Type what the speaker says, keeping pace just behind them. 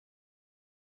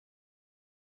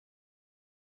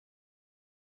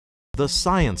The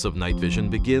science of night vision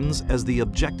begins as the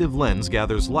objective lens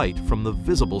gathers light from the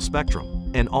visible spectrum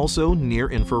and also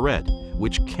near-infrared,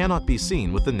 which cannot be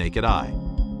seen with the naked eye.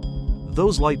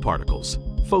 Those light particles,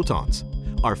 photons,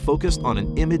 are focused on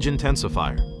an image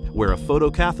intensifier, where a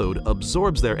photocathode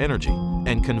absorbs their energy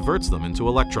and converts them into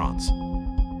electrons.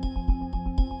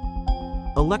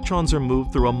 Electrons are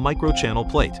moved through a microchannel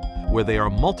plate, where they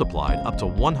are multiplied up to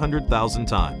 100,000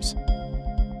 times.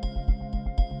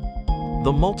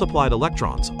 The multiplied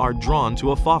electrons are drawn to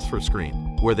a phosphor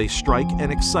screen, where they strike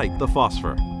and excite the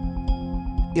phosphor.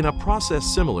 In a process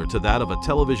similar to that of a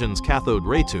television's cathode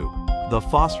ray tube, the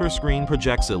phosphor screen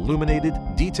projects illuminated,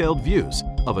 detailed views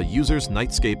of a user's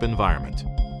nightscape environment.